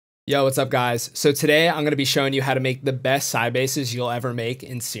Yo, what's up guys? So today I'm gonna be showing you how to make the best side basses you'll ever make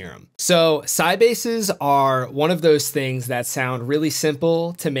in Serum. So side basses are one of those things that sound really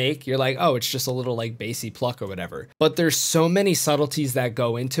simple to make. You're like, oh, it's just a little like bassy pluck or whatever. But there's so many subtleties that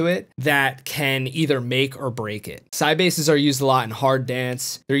go into it that can either make or break it. Side basses are used a lot in hard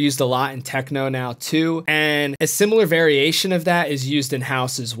dance. They're used a lot in techno now too. And a similar variation of that is used in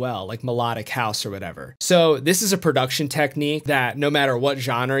house as well, like melodic house or whatever. So this is a production technique that no matter what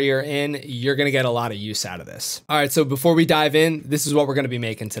genre you're in, you're gonna get a lot of use out of this. All right, so before we dive in, this is what we're gonna be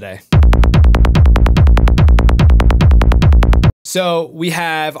making today. So we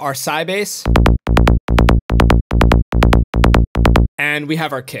have our side bass and we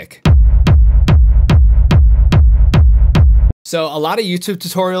have our kick. So a lot of YouTube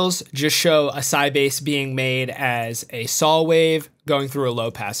tutorials just show a side bass being made as a saw wave going through a low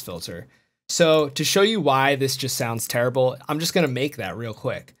pass filter. So to show you why this just sounds terrible, I'm just gonna make that real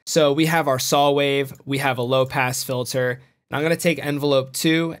quick. So we have our saw wave, we have a low pass filter, and I'm gonna take envelope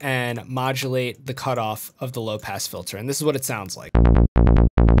 2 and modulate the cutoff of the low pass filter. And this is what it sounds like.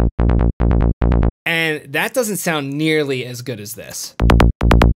 And that doesn't sound nearly as good as this.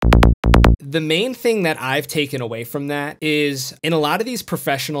 The main thing that I've taken away from that is in a lot of these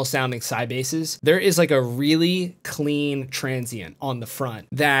professional sounding side basses, there is like a really clean transient on the front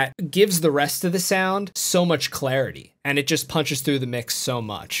that gives the rest of the sound so much clarity and it just punches through the mix so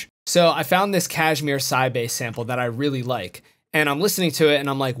much. So I found this Cashmere side bass sample that I really like and I'm listening to it and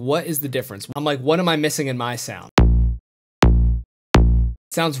I'm like, what is the difference? I'm like, what am I missing in my sound?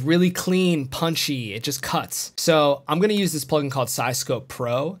 Sounds really clean, punchy, it just cuts. So I'm gonna use this plugin called Scope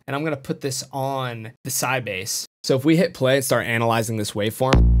Pro, and I'm gonna put this on the side bass. So if we hit play and start analyzing this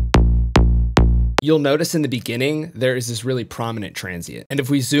waveform, you'll notice in the beginning, there is this really prominent transient. And if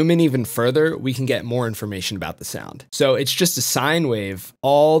we zoom in even further, we can get more information about the sound. So it's just a sine wave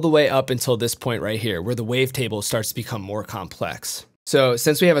all the way up until this point right here, where the wavetable starts to become more complex. So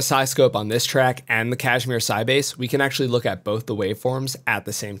since we have a scope on this track and the Cashmere side bass, we can actually look at both the waveforms at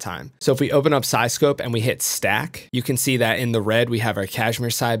the same time. So if we open up scope and we hit stack, you can see that in the red, we have our Cashmere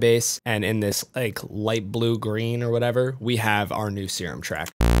side bass, and in this like light blue green or whatever, we have our new Serum track.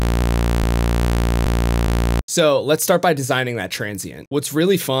 So let's start by designing that transient. What's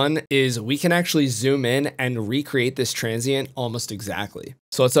really fun is we can actually zoom in and recreate this transient almost exactly.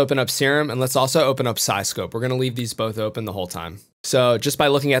 So let's open up Serum and let's also open up scope. We're gonna leave these both open the whole time. So just by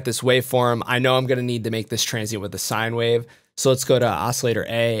looking at this waveform, I know I'm gonna need to make this transient with a sine wave. So let's go to oscillator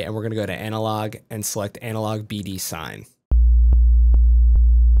A and we're gonna go to analog and select analog BD sine.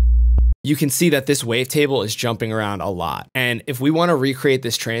 You can see that this wavetable is jumping around a lot. And if we wanna recreate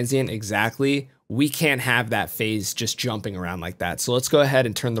this transient exactly, we can't have that phase just jumping around like that. So let's go ahead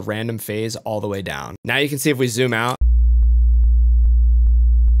and turn the random phase all the way down. Now you can see if we zoom out,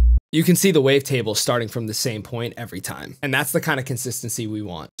 you can see the wavetable starting from the same point every time. And that's the kind of consistency we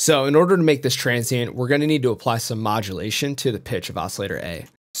want. So in order to make this transient, we're gonna need to apply some modulation to the pitch of oscillator A.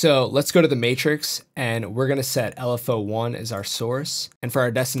 So let's go to the matrix and we're gonna set LFO1 as our source. And for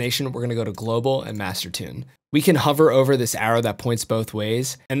our destination, we're gonna go to global and master tune. We can hover over this arrow that points both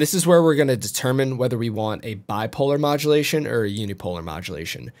ways. And this is where we're gonna determine whether we want a bipolar modulation or a unipolar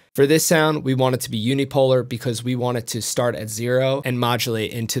modulation. For this sound, we want it to be unipolar because we want it to start at 0 and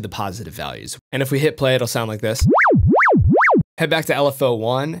modulate into the positive values. And if we hit play, it'll sound like this. Head back to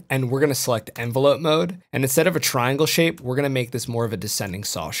LFO1 and we're gonna select envelope mode. And instead of a triangle shape, we're gonna make this more of a descending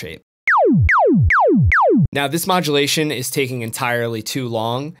saw shape. Now this modulation is taking entirely too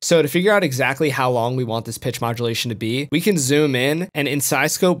long. So to figure out exactly how long we want this pitch modulation to be, we can zoom in and in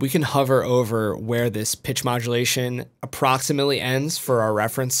scope, we can hover over where this pitch modulation approximately ends for our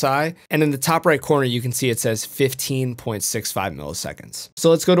reference psi. And in the top right corner, you can see it says 15.65 milliseconds. So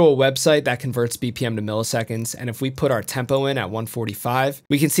let's go to a website that converts BPM to milliseconds. And if we put our tempo in at 145,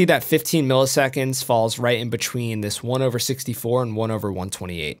 we can see that 15 milliseconds falls right in between this 1/64 and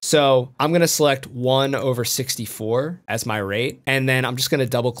 1/128. So I'm gonna select 1/64 as my rate. And then I'm just gonna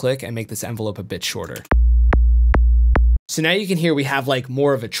double click and make this envelope a bit shorter. So now you can hear we have like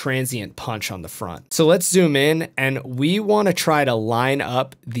more of a transient punch on the front. So let's zoom in and we wanna try to line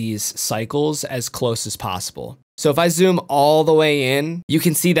up these cycles as close as possible. So if I zoom all the way in, you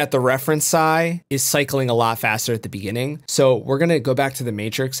can see that the reference psi is cycling a lot faster at the beginning. So we're gonna go back to the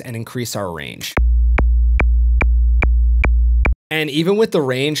matrix and increase our range. And even with the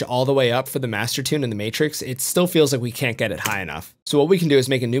range all the way up for the master tune in the matrix, it still feels like we can't get it high enough. So what we can do is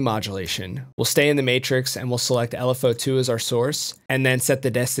make a new modulation. We'll stay in the matrix and we'll select LFO2 as our source and then set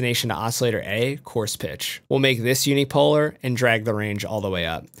the destination to oscillator A, coarse pitch. We'll make this unipolar and drag the range all the way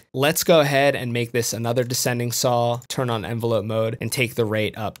up. Let's go ahead and make this another descending saw, turn on envelope mode, and take the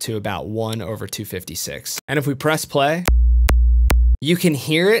rate up to about 1/256. And if we press play, you can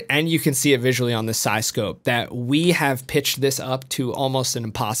hear it and you can see it visually on the scope that we have pitched this up to almost an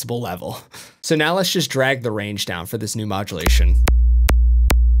impossible level. So now let's just drag the range down for this new modulation.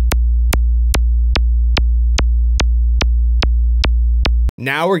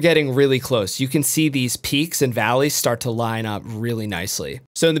 Now we're getting really close. You can see these peaks and valleys start to line up really nicely.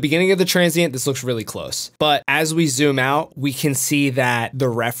 So in the beginning of the transient, this looks really close. But as we zoom out, we can see that the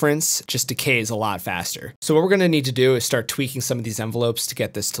reference just decays a lot faster. So what we're gonna need to do is start tweaking some of these envelopes to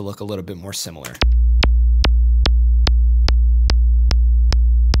get this to look a little bit more similar.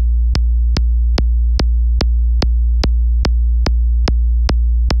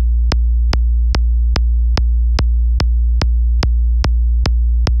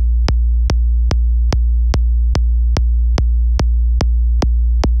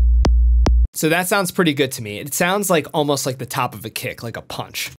 So that sounds pretty good to me. It sounds like almost like the top of a kick, like a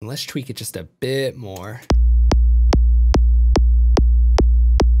punch. Let's tweak it just a bit more.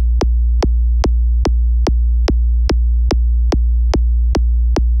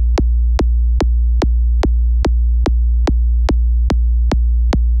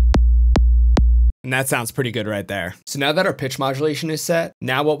 And that sounds pretty good right there. So now that our pitch modulation is set,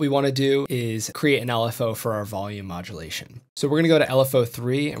 now what we want to do is create an LFO for our volume modulation. So we're going to go to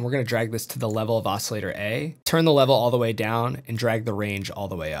LFO3 and we're going to drag this to the level of oscillator A, turn the level all the way down and drag the range all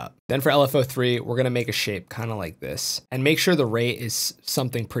the way up. Then for LFO3, we're going to make a shape kind of like this and make sure the rate is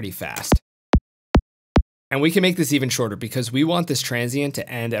something pretty fast. And we can make this even shorter because we want this transient to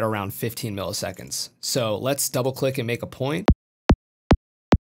end at around 15 milliseconds. So let's double click and make a point.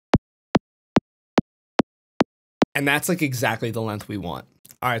 And that's like exactly the length we want.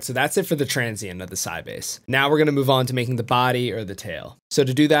 All right, so that's it for the transient of the side bass. Now we're gonna move on to making the body or the tail. So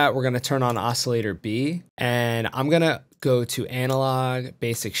to do that, we're gonna turn on oscillator B, and I'm gonna go to analog,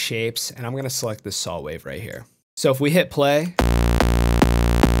 basic shapes, and I'm gonna select this saw wave right here. So if we hit play,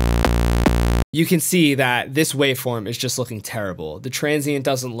 you can see that this waveform is just looking terrible. The transient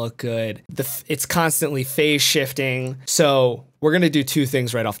doesn't look good. It's constantly phase shifting. So we're gonna do two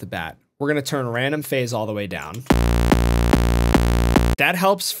things right off the bat. We're gonna turn random phase all the way down. That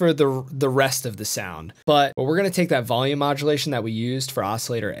helps for the rest of the sound. But we're gonna take that volume modulation that we used for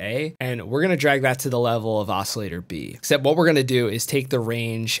oscillator A, and we're gonna drag that to the level of oscillator B. Except what we're gonna do is take the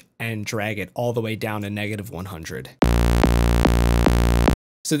range and drag it all the way down to -100.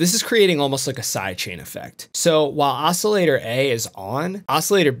 So this is creating almost like a sidechain effect. So while oscillator A is on,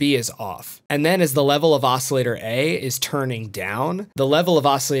 oscillator B is off. And then as the level of oscillator A is turning down, the level of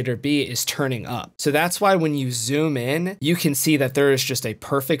oscillator B is turning up. So that's why when you zoom in, you can see that there is just a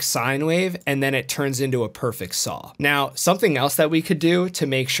perfect sine wave and then it turns into a perfect saw. Now, something else that we could do to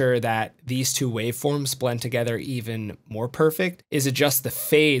make sure that these two waveforms blend together even more perfect is adjust the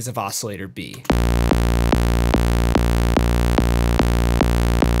phase of oscillator B.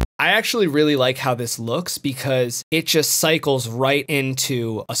 I actually really like how this looks because it just cycles right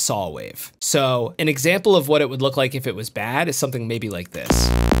into a saw wave. So an example of what it would look like if it was bad is something maybe like this.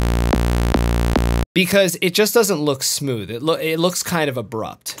 Because it just doesn't look smooth. It looks kind of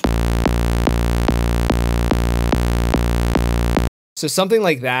abrupt. So something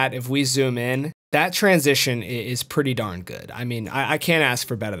like that, if we zoom in, that transition is pretty darn good. I mean, I can't ask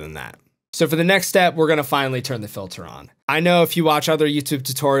for better than that. So for the next step, we're gonna finally turn the filter on. I know if you watch other YouTube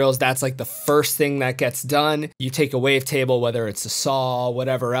tutorials, that's like the first thing that gets done. You take a wavetable, whether it's a saw,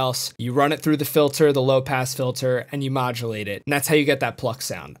 whatever else, you run it through the filter, the low pass filter, and you modulate it. And that's how you get that pluck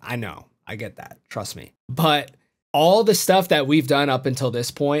sound. I know, I get that, trust me. But all the stuff that we've done up until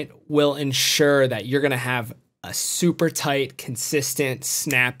this point will ensure that you're gonna have a super tight, consistent,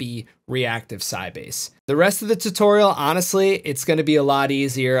 snappy, reactive side bass. The rest of the tutorial, honestly, it's gonna be a lot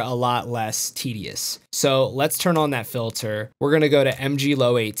easier, a lot less tedious. So let's turn on that filter. We're gonna go to MG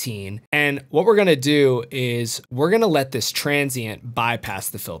low 18. And what we're gonna do is we're gonna let this transient bypass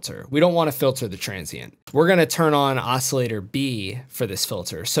the filter. We don't wanna filter the transient. We're gonna turn on oscillator B for this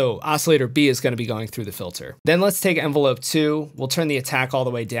filter. So oscillator B is gonna be going through the filter. Then let's take envelope 2. We'll turn the attack all the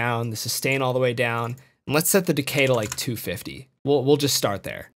way down, the sustain all the way down. And let's set the decay to like 250. We'll just start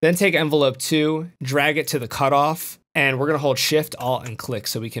there. Then take envelope 2, drag it to the cutoff, and we're gonna hold Shift, Alt, and click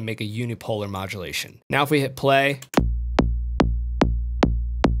so we can make a unipolar modulation. Now if we hit play,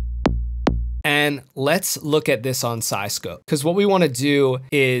 And let's look at this on SciScope, because what we want to do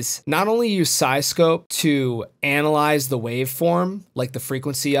is not only use SciScope to analyze the waveform, like the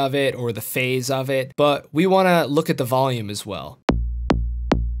frequency of it or the phase of it, but we want to look at the volume as well.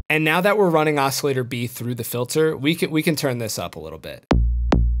 And now that we're running oscillator B through the filter, we can turn this up a little bit.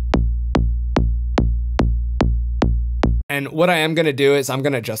 And what I am going to do is I'm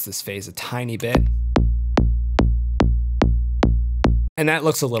going to adjust this phase a tiny bit. And that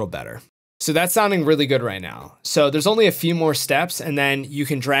looks a little better. So that's sounding really good right now. So there's only a few more steps, and then you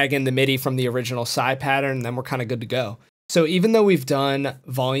can drag in the MIDI from the original Sci pattern, and then we're kind of good to go. So even though we've done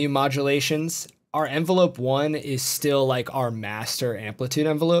volume modulations, our envelope 1 is still like our master amplitude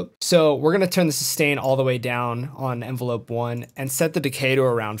envelope. So we're going to turn the sustain all the way down on envelope 1 and set the decay to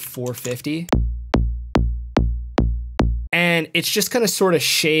around 450. And it's just going to sort of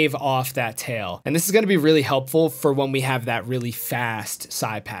shave off that tail. And this is going to be really helpful for when we have that really fast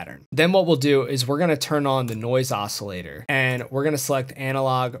Sci pattern. Then what we'll do is we're going to turn on the noise oscillator, and we're going to select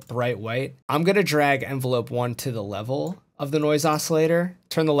analog bright white. I'm going to drag envelope 1 to the level of the noise oscillator,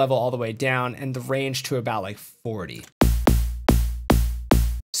 turn the level all the way down, and the range to about like 40.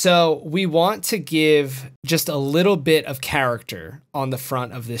 So we want to give just a little bit of character on the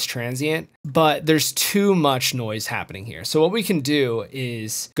front of this transient, but there's too much noise happening here. So what we can do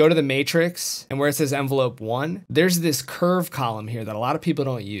is go to the matrix, and where it says envelope 1, there's this curve column here that a lot of people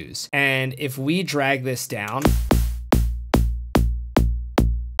don't use. And if we drag this down,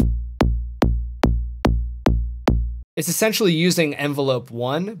 it's essentially using envelope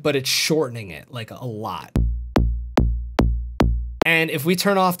 1, but it's shortening it like a lot. And if we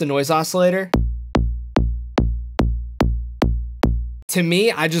turn off the noise oscillator, to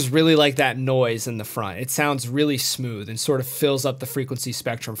me, I just really like that noise in the front. It sounds really smooth and sort of fills up the frequency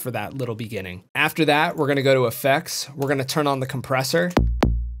spectrum for that little beginning. After that, we're gonna go to effects. We're gonna turn on the compressor.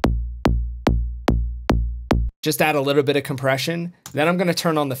 Just add a little bit of compression. Then I'm gonna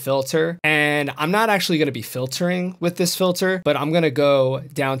turn on the filter, and I'm not actually gonna be filtering with this filter, but I'm gonna go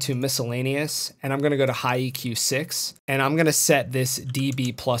down to miscellaneous, and I'm gonna go to high EQ 6, and I'm gonna set this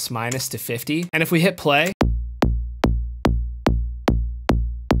dB plus minus to 50. And if we hit play,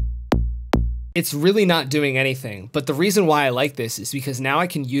 it's really not doing anything. But the reason why I like this is because now I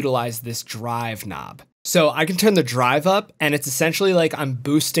can utilize this drive knob. So I can turn the drive up, and it's essentially like I'm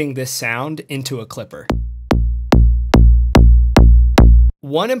boosting this sound into a clipper.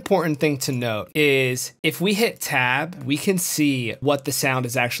 One important thing to note is if we hit tab, we can see what the sound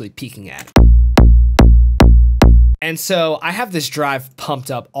is actually peaking at. And so I have this drive pumped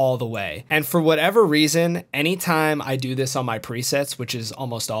up all the way. And for whatever reason, anytime I do this on my presets, which is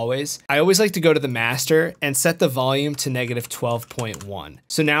almost always, I always like to go to the master and set the volume to -12.1.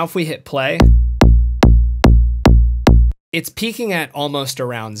 So now if we hit play, it's peaking at almost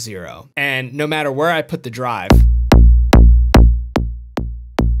around 0. And no matter where I put the drive,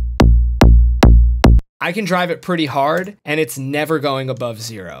 I can drive it pretty hard and it's never going above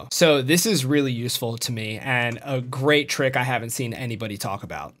 0. So this is really useful to me and a great trick I haven't seen anybody talk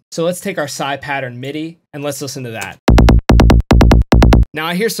about. So let's take our Sci pattern MIDI and let's listen to that. Now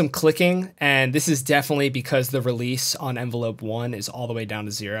I hear some clicking, and this is definitely because the release on envelope 1 is all the way down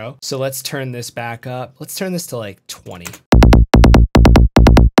to 0. So let's turn this back up. Let's turn this to like 20.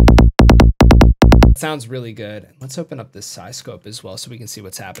 It sounds really good. Let's open up this SciScope as well so we can see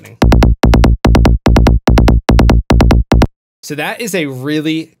what's happening. So that is a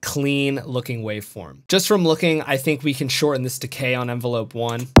really clean looking waveform. Just from looking, I think we can shorten this decay on envelope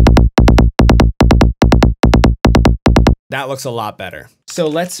 1. That looks a lot better. So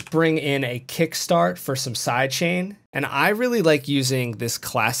let's bring in a kickstart for some sidechain. And I really like using this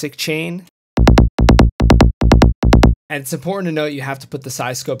classic chain. And it's important to note you have to put the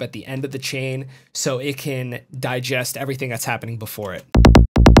SciScope at the end of the chain so it can digest everything that's happening before it.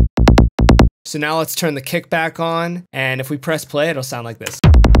 So now let's turn the kick back on, and if we press play, it'll sound like this.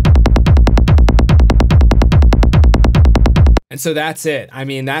 And so that's it. I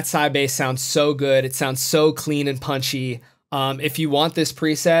mean, that side bass sounds so good. It sounds so clean and punchy. If you want this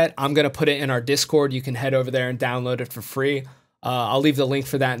preset, I'm gonna put it in our Discord. You can head over there and download it for free. I'll leave the link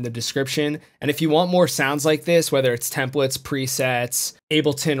for that in the description. And if you want more sounds like this, whether it's templates, presets,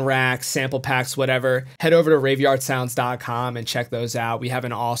 Ableton racks, sample packs, whatever, head over to raveyardsounds.com and check those out. We have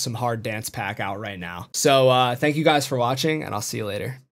an awesome hard dance pack out right now. So thank you guys for watching, and I'll see you later.